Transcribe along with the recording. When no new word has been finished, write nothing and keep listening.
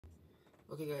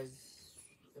Okay, guys,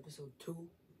 episode 2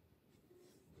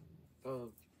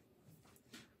 of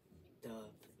the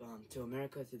to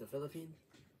America to the Philippines.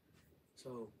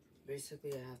 So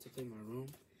basically, I have to clean my room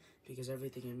because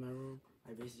everything in my room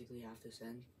I basically have to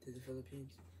send to the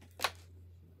Philippines.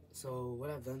 So what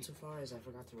I've done so far is I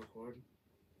forgot to record.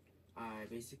 I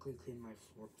basically cleaned my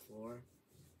floor,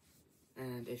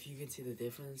 and if you can see the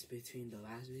difference between the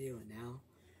last video and now,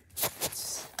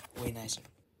 it's way nicer.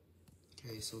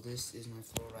 Okay, so this is my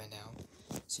floor right now.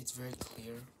 See, it's very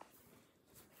clear.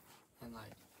 And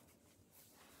like,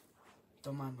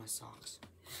 don't mind my socks.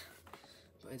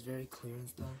 But it's very clear and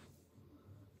stuff.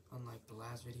 Unlike the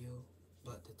last video.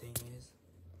 But the thing is,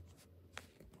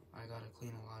 I gotta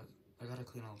clean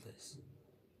all this.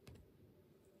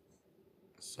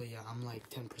 So yeah, I'm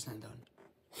like 10% done.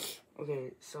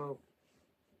 Okay, so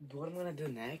what I'm gonna do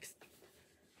next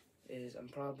is I'm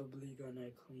probably gonna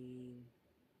clean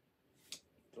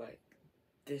like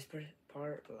this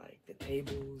part, like the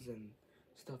tables and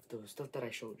stuff, the stuff that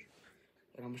I showed you.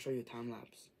 And I'm gonna show you a time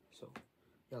lapse. So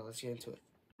yeah, let's get into it.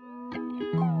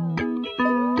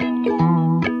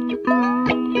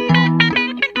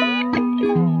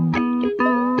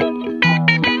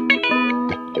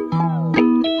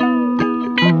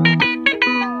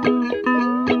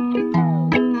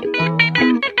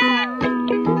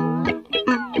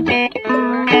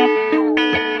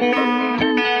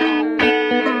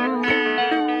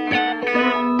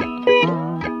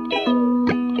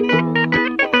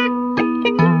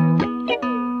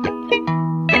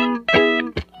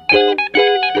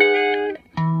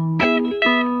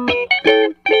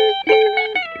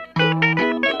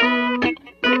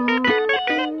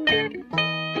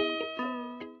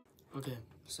 Okay,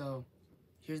 so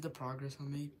here's the progress I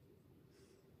made.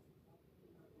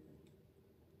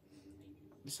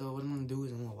 So what I'm gonna do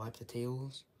is I'm gonna wipe the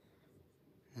tables,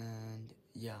 and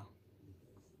yeah.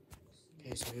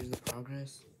 Okay, so here's the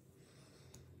progress,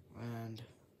 and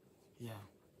yeah,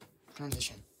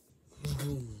 transition.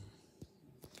 Boom.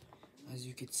 As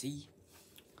you can see,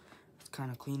 it's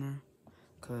kind of cleaner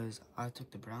because I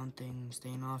took the brown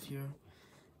stain off here,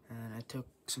 and I took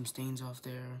some stains off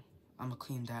there. I'm gonna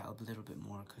clean that up a little bit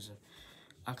more because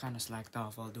I kind of slacked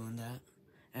off while doing that.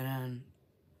 And then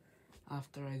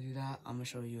after I do that, I'm gonna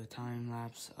show you a time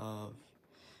lapse of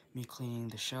me cleaning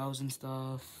the shelves and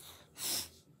stuff.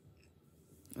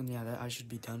 And yeah, that I should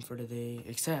be done for today.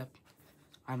 Except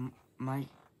I might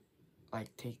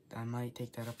take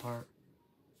that apart.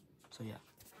 So yeah.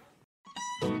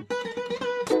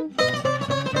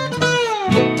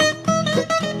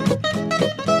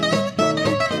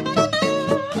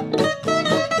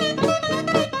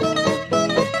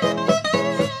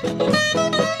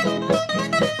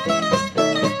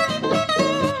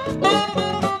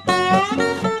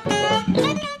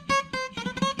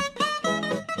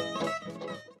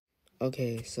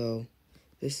 Okay, so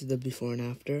this is the before and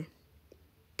after.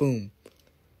 Boom.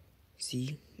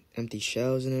 See? Empty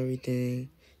shelves and everything.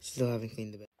 Still haven't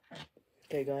cleaned the bed.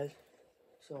 Okay, guys.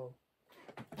 So,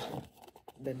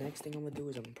 the next thing I'm going to do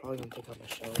is I'm probably going to take out my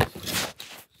shelves.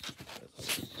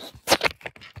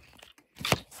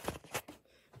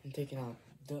 I'm taking out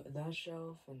that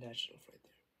shelf and that shelf right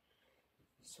there.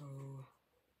 So,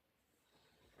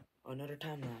 another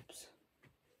time lapse.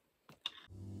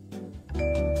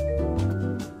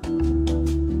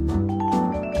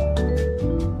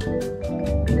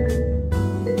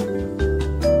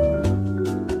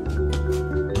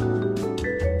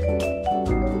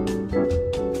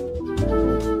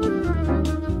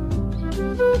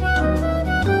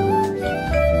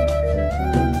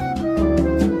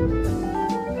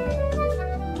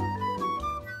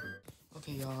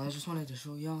 Okay, y'all, I just wanted to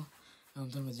show y'all I'm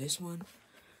done with this one,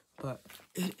 but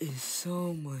it is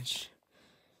so much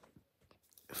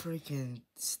freaking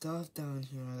stuff down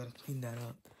here. I gotta clean that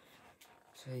up.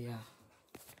 So yeah.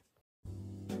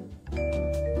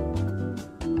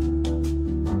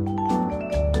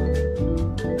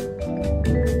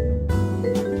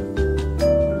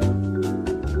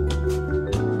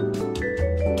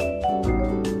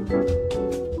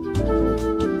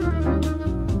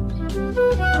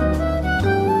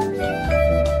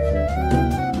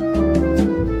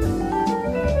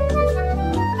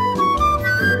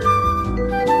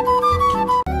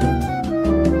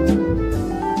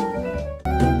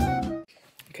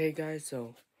 Okay guys,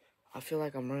 so I feel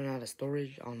like I'm running out of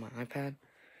storage on my iPad.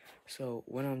 So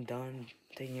when I'm done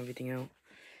taking everything out,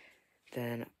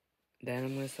 then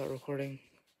I'm gonna start recording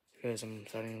because I'm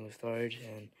starting with storage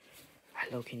and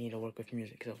I low-key need to work with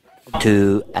music. So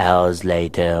 2 hours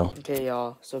later. okay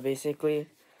y'all, so basically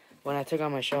when I took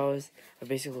out my shelves, I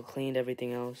basically cleaned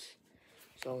everything else.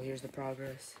 So here's the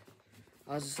progress.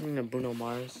 I was listening to Bruno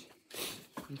Mars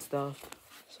and stuff.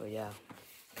 So yeah.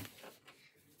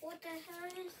 What the hell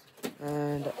is?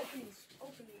 And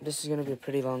this is gonna be a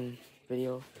pretty long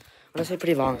video. When I say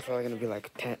pretty long, it's probably gonna be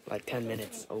like 10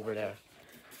 minutes over there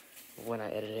when I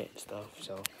edit it and stuff.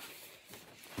 So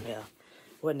yeah.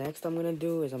 What next I'm gonna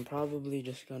do is I'm probably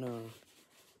just gonna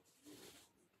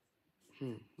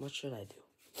what should I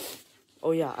do?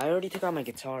 Oh yeah, I already took out my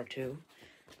guitar too.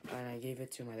 And I gave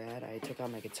it to my dad. I took out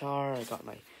my guitar, I took out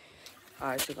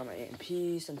my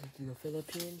AMP, sent it to the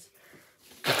Philippines.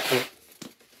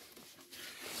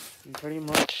 And pretty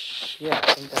much, yeah,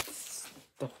 I think that's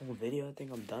the whole video. I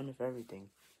think I'm done with everything.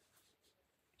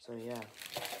 So yeah.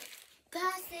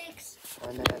 Classics.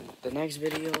 And then the next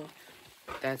video,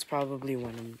 that's probably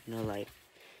when I'm gonna like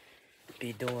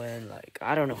be doing like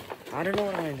I don't know what I'm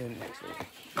gonna do next week.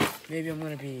 Maybe I'm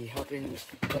gonna be helping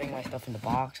putting my stuff in the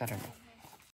box. I don't know.